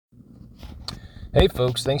Hey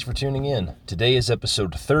folks, thanks for tuning in. Today is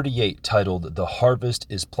episode 38 titled The Harvest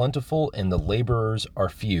is Plentiful and the Laborers Are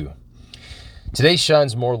Few. Today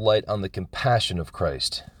shines more light on the compassion of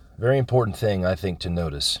Christ. Very important thing, I think, to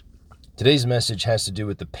notice. Today's message has to do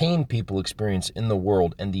with the pain people experience in the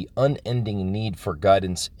world and the unending need for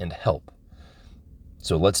guidance and help.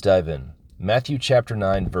 So let's dive in. Matthew chapter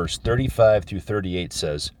 9, verse 35 through 38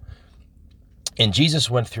 says, "And Jesus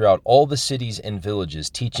went throughout all the cities and villages,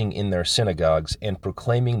 teaching in their synagogues and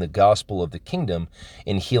proclaiming the gospel of the kingdom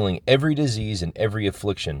and healing every disease and every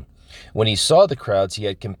affliction. When he saw the crowds, he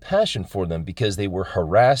had compassion for them because they were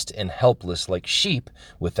harassed and helpless like sheep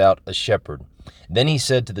without a shepherd. Then he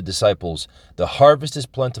said to the disciples, 'The harvest is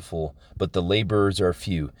plentiful, but the laborers are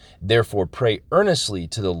few. Therefore pray earnestly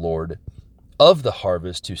to the Lord of the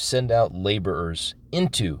harvest to send out laborers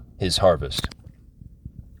into his harvest.'"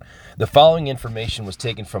 The following information was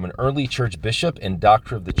taken from an early church bishop and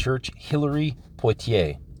doctor of the church,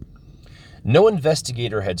 E38. No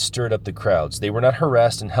investigator had stirred up the crowds. They were not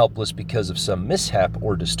harassed and helpless because of some mishap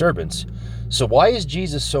or disturbance. So why is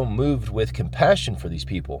Jesus so moved with compassion for these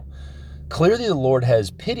people? Clearly the Lord has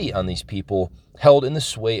pity on these people held in the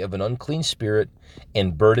sway of an unclean spirit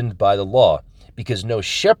and burdened by the law, because no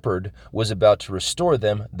shepherd was about to restore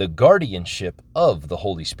them the guardianship of the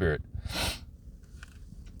Holy Spirit.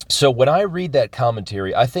 So when I read that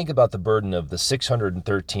commentary, I think about the burden of the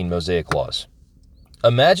 613 Mosaic laws.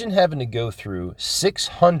 Imagine having to go through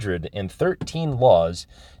 613 laws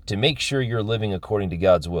to make sure you're living according to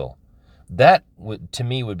God's will. That would, to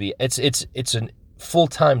me, would be it's a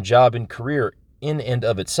full-time job and career in and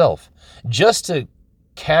of itself. Just to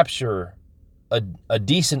capture a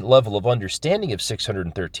decent level of understanding of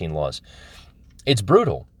 613 laws, it's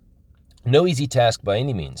brutal. No easy task by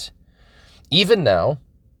any means. Even now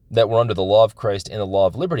that we're under the law of Christ and the law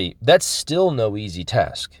of liberty, that's still no easy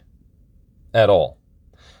task at all.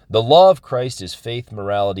 The law of Christ is faith,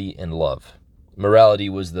 morality, and love. Morality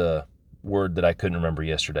was the word that I couldn't remember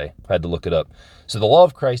yesterday. I had to look it up. So the law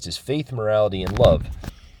of Christ is faith, morality, and love.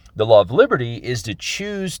 The law of liberty is to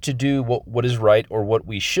choose to do what is right or what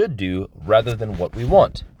we should do rather than what we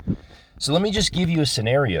want. So let me just give you a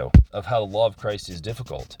scenario of how the law of Christ is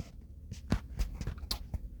difficult.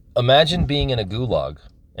 Imagine being in a gulag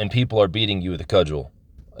and people are beating you with a cudgel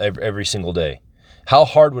every single day. How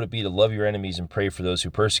hard would it be to love your enemies and pray for those who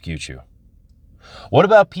persecute you? What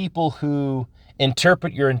about people who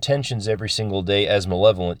interpret your intentions every single day as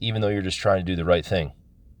malevolent, even though you're just trying to do the right thing,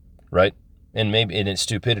 right? And maybe it's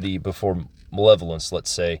stupidity before malevolence, let's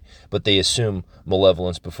say, but they assume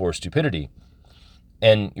malevolence before stupidity.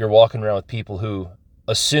 And you're walking around with people who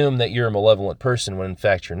assume that you're a malevolent person when in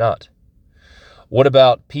fact you're not. What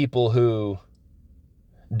about people who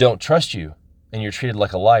don't trust you and you're treated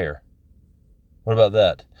like a liar? What about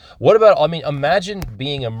that? Imagine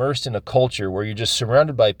being immersed in a culture where you're just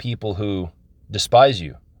surrounded by people who despise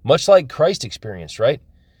you, much like Christ experienced, right?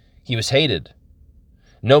 He was hated.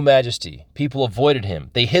 No majesty. People avoided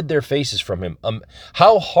him. They hid their faces from him.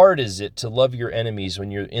 How hard is it to love your enemies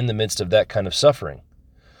when you're in the midst of that kind of suffering?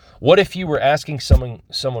 What if you were asking someone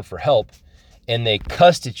for help and they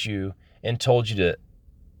cussed at you and told you to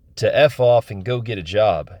F off and go get a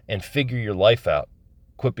job and figure your life out,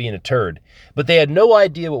 quit being a turd, but they had no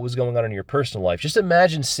idea what was going on in your personal life? Just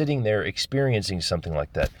imagine sitting there experiencing something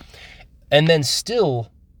like that and then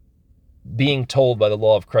still being told by the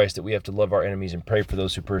law of Christ that we have to love our enemies and pray for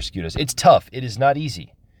those who persecute us. It's tough. It is not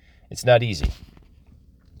easy. It's not easy.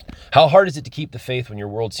 How hard is it to keep the faith when your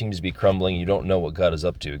world seems to be crumbling and you don't know what God is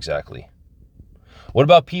up to exactly? What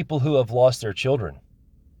about people who have lost their children?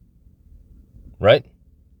 Right?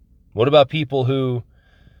 What about people who...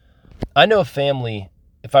 I know a family,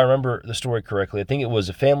 if I remember the story correctly, I think it was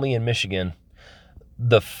a family in Michigan.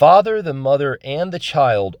 The father, the mother, and the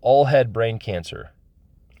child all had brain cancer.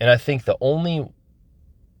 And I think the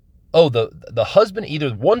husband,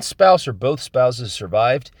 either one spouse or both spouses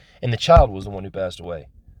survived, and the child was the one who passed away.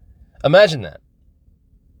 Imagine that.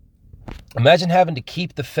 Imagine having to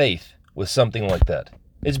keep the faith with something like that.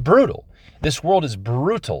 It's brutal. This world is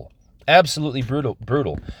brutal. Absolutely brutal.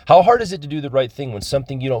 How hard is it to do the right thing when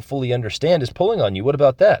something you don't fully understand is pulling on you? What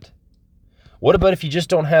about that? What about if you just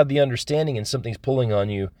don't have the understanding and something's pulling on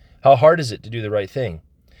you? How hard is it to do the right thing?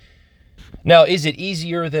 Now, is it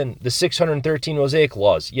easier than the 613 Mosaic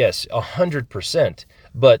laws? Yes, 100%.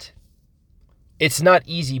 But it's not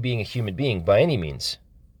easy being a human being by any means.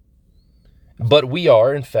 But we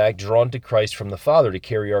are, in fact, drawn to Christ from the Father to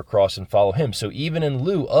carry our cross and follow him. So even in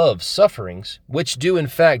lieu of sufferings, which do, in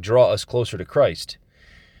fact, draw us closer to Christ,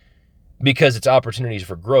 because it's opportunities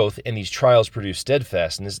for growth, and these trials produce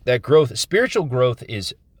steadfastness. That growth, spiritual growth,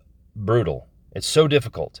 is brutal. It's so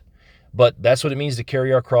difficult. But that's what it means to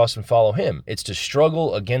carry our cross and follow him. It's to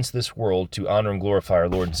struggle against this world to honor and glorify our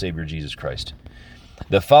Lord and Savior Jesus Christ.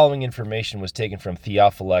 The following information was taken from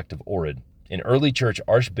Theophylact of Ohrid, an early church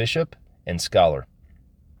archbishop and scholar.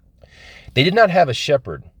 They did not have a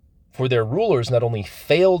shepherd, for their rulers not only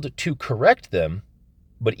failed to correct them,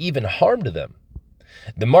 but even harmed them.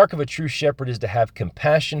 The mark of a true shepherd is to have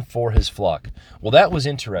compassion for his flock. Well, that was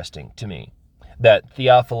interesting to me, that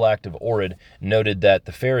Theophylact of Ohrid noted that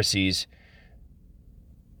the Pharisees,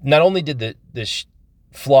 not only did the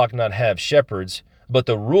flock not have shepherds, but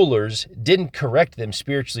the rulers didn't correct them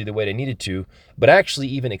spiritually the way they needed to, but actually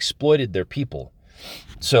even exploited their people.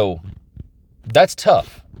 So that's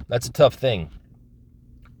tough. That's a tough thing.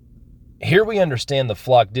 Here we understand the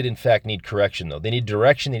flock did in fact need correction, though. They needed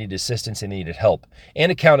direction, they needed assistance, they needed help,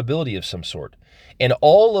 and accountability of some sort. And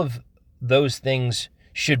all of those things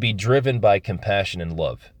should be driven by compassion and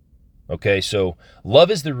love. Okay, so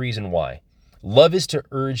love is the reason why. Love is to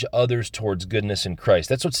urge others towards goodness in Christ.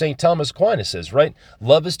 That's what St. Thomas Aquinas says, right?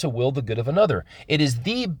 Love is to will the good of another. It is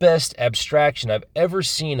the best abstraction I've ever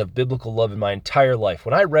seen of biblical love in my entire life.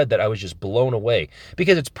 When I read that, I was just blown away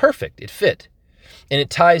because it's perfect. It fit. And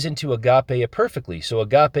it ties into agape perfectly. So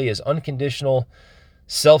agape is unconditional,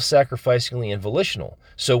 self-sacrificingly, and volitional.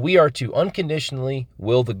 So we are to unconditionally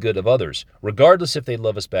will the good of others, regardless if they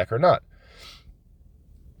love us back or not.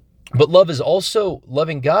 But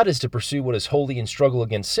loving God is to pursue what is holy and struggle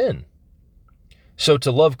against sin. So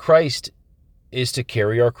to love Christ is to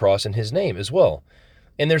carry our cross in his name as well.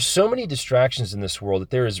 And there's so many distractions in this world that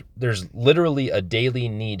there's literally a daily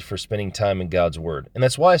need for spending time in God's word. And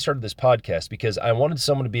that's why I started this podcast, because I wanted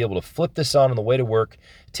someone to be able to flip this on the way to work,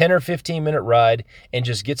 10 or 15 minute ride, and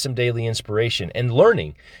just get some daily inspiration and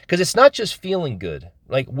learning. Because it's not just feeling good.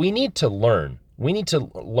 Like, we need to learn. We need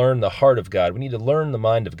to learn the heart of God. We need to learn the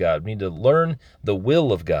mind of God. We need to learn the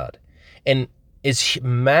will of God. And as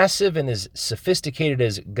massive and as sophisticated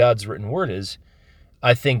as God's written word is,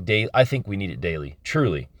 I think we need it daily,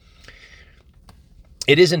 truly.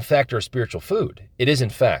 It is in fact our spiritual food. It is in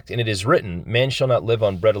fact, and it is written, man shall not live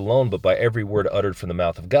on bread alone, but by every word uttered from the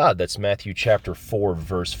mouth of God. That's Matthew chapter 4,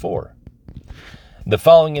 verse 4. The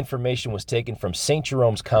following information was taken from St.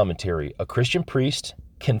 Jerome's commentary, a Christian priest,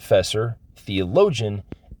 confessor, theologian,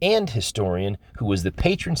 and historian who was the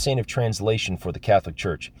patron saint of translation for the Catholic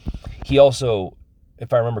Church. He also,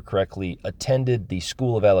 if I remember correctly, attended the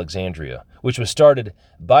School of Alexandria, which was started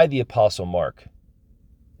by the Apostle Mark.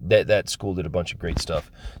 That school did a bunch of great stuff.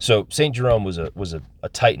 So St. Jerome was a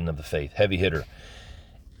titan of the faith, heavy hitter.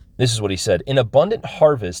 This is what he said. An abundant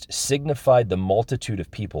harvest signified the multitude of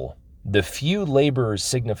people. The few laborers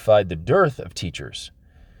signified the dearth of teachers.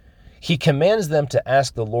 He commands them to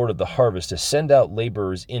ask the Lord of the harvest to send out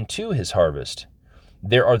laborers into his harvest.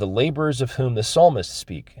 There are the laborers of whom the psalmist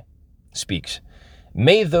speaks.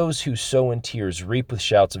 May those who sow in tears reap with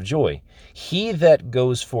shouts of joy. He that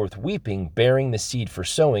goes forth weeping, bearing the seed for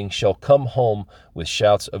sowing, shall come home with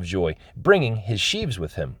shouts of joy, bringing his sheaves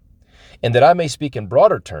with him. And that I may speak in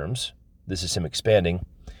broader terms, this is him expanding,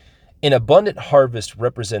 an abundant harvest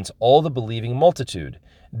represents all the believing multitude.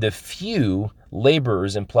 The few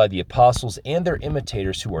laborers imply the apostles and their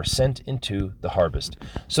imitators who are sent into the harvest.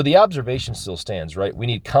 So the observation still stands, right? We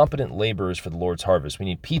need competent laborers for the Lord's harvest. We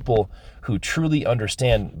need people who truly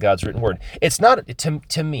understand God's written word. It's not,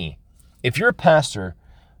 to me, if you're a pastor,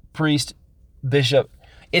 priest, bishop,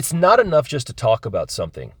 it's not enough just to talk about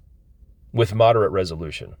something with moderate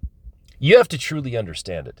resolution. You have to truly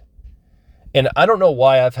understand it. And I don't know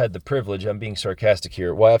why I've had the privilege, I'm being sarcastic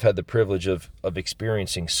here, why I've had the privilege of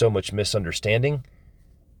experiencing so much misunderstanding.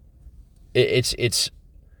 It's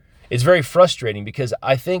very frustrating, because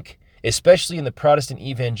I think, especially in the Protestant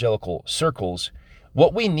evangelical circles,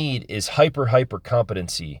 what we need is hyper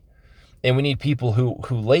competency. And we need people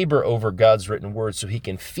who labor over God's written word so he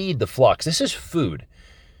can feed the flocks. This is food.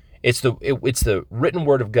 It's the written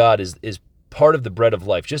word of God is part of the bread of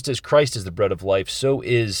life. Just as Christ is the bread of life, so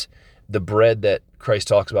is the bread that Christ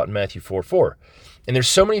talks about in Matthew 4:4. And there's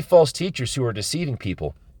so many false teachers who are deceiving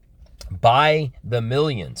people by the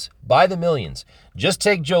millions. Just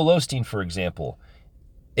take Joel Osteen, for example.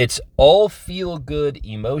 It's all feel-good,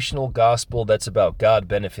 emotional gospel that's about God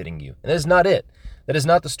benefiting you. And that is not it. That is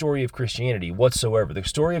not the story of Christianity whatsoever. The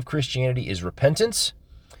story of Christianity is repentance,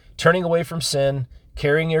 turning away from sin,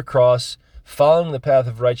 carrying your cross, following the path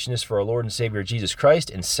of righteousness for our Lord and Savior Jesus Christ,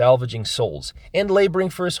 and salvaging souls, and laboring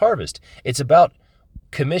for his harvest. It's about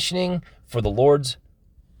commissioning for the Lord's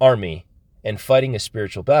army and fighting a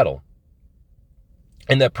spiritual battle.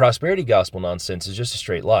 And that prosperity gospel nonsense is just a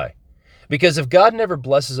straight lie. Because if God never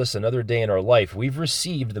blesses us another day in our life, we've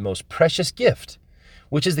received the most precious gift,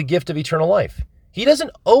 which is the gift of eternal life. He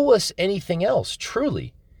doesn't owe us anything else,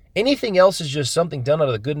 truly. Anything else is just something done out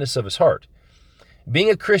of the goodness of his heart. Being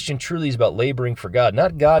a Christian truly is about laboring for God,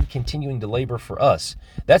 not God continuing to labor for us.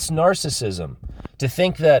 That's narcissism, to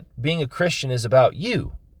think that being a Christian is about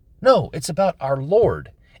you. No, it's about our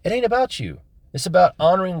Lord. It ain't about you. It's about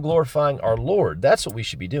honoring and glorifying our Lord. That's what we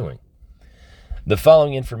should be doing. The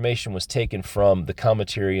following information was taken from the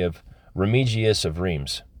commentary of Remigius of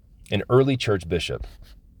Rheims, an early church bishop.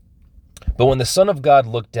 But when the Son of God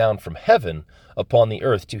looked down from heaven upon the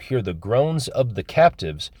earth to hear the groans of the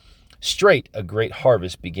captives, straight a great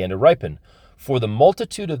harvest began to ripen, for the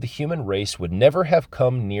multitude of the human race would never have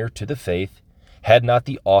come near to the faith, had not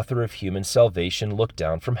the author of human salvation looked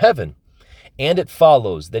down from heaven. And it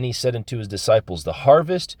follows, then he said unto his disciples, the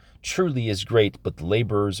harvest truly is great, but the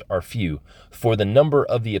laborers are few. For the number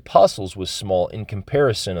of the apostles was small in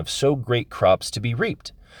comparison of so great crops to be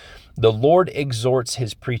reaped. The Lord exhorts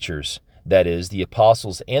his preachers, that is, the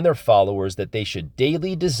apostles and their followers, that they should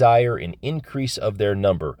daily desire an increase of their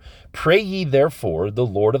number. Pray ye therefore the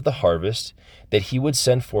Lord of the harvest, that he would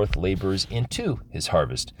send forth laborers into his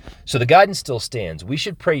harvest. So the guidance still stands. We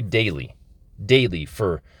should pray daily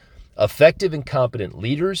for effective and competent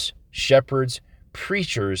leaders, shepherds,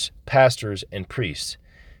 preachers, pastors, and priests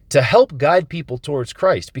to help guide people towards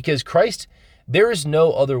Christ. Because Christ, there is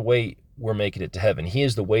no other way we're making it to heaven. He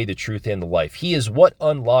is the way, the truth, and the life. He is what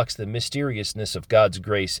unlocks the mysteriousness of God's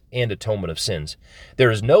grace and atonement of sins. There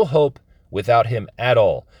is no hope without him at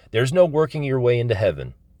all. There's no working your way into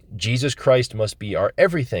heaven. Jesus Christ must be our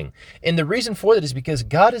everything. And the reason for that is because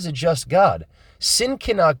God is a just God. Sin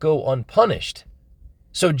cannot go unpunished.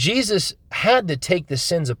 So Jesus had to take the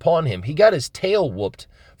sins upon him. He got his tail whooped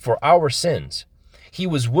for our sins. He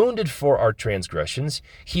was wounded for our transgressions.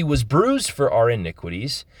 He was bruised for our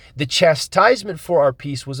iniquities. The chastisement for our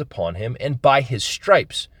peace was upon him, and by his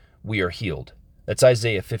stripes we are healed. That's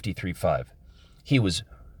Isaiah 53:5. He was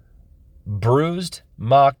bruised,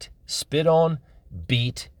 mocked, spit on,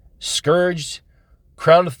 beat, scourged,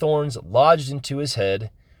 crown of thorns lodged into his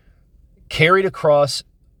head, carried across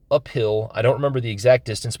uphill. I don't remember the exact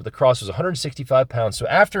distance, but the cross was 165 pounds. So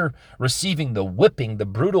after receiving the whipping, the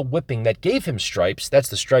brutal whipping that gave him stripes, that's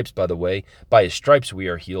the stripes, by the way, by his stripes we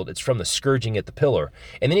are healed. It's from the scourging at the pillar.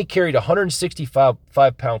 And then he carried a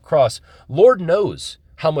 165-pound cross. Lord knows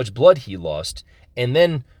how much blood he lost, and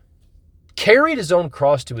then carried his own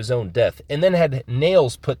cross to his own death, and then had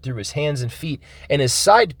nails put through his hands and feet, and his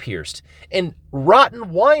side pierced, and rotten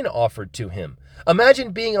wine offered to him.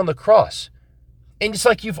 Imagine being on the cross. And it's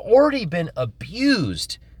like you've already been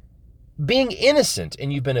abused, being innocent,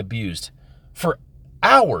 and you've been abused for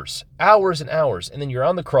hours and hours. And then you're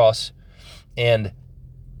on the cross, and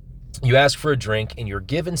you ask for a drink, and you're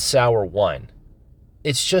given sour wine.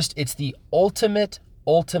 It's the ultimate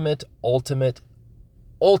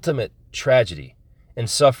tragedy and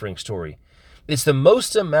suffering story. It's the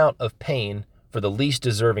most amount of pain for the least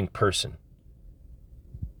deserving person.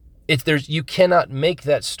 You cannot make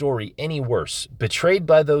that story any worse. Betrayed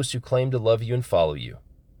by those who claim to love you and follow you.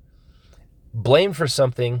 Blamed for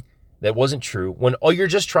something that wasn't true when you're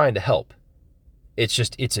just trying to help. It's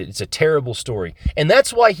a terrible story. And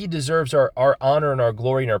that's why he deserves our honor and our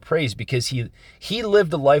glory and our praise, because he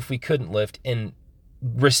lived the life we couldn't live and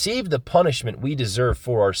received the punishment we deserve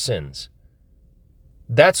for our sins.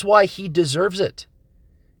 That's why he deserves it.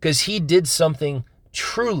 Because he did something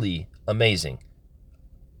truly amazing.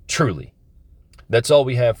 Truly. That's all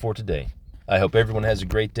we have for today. I hope everyone has a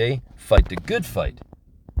great day. Fight the good fight.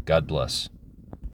 God bless.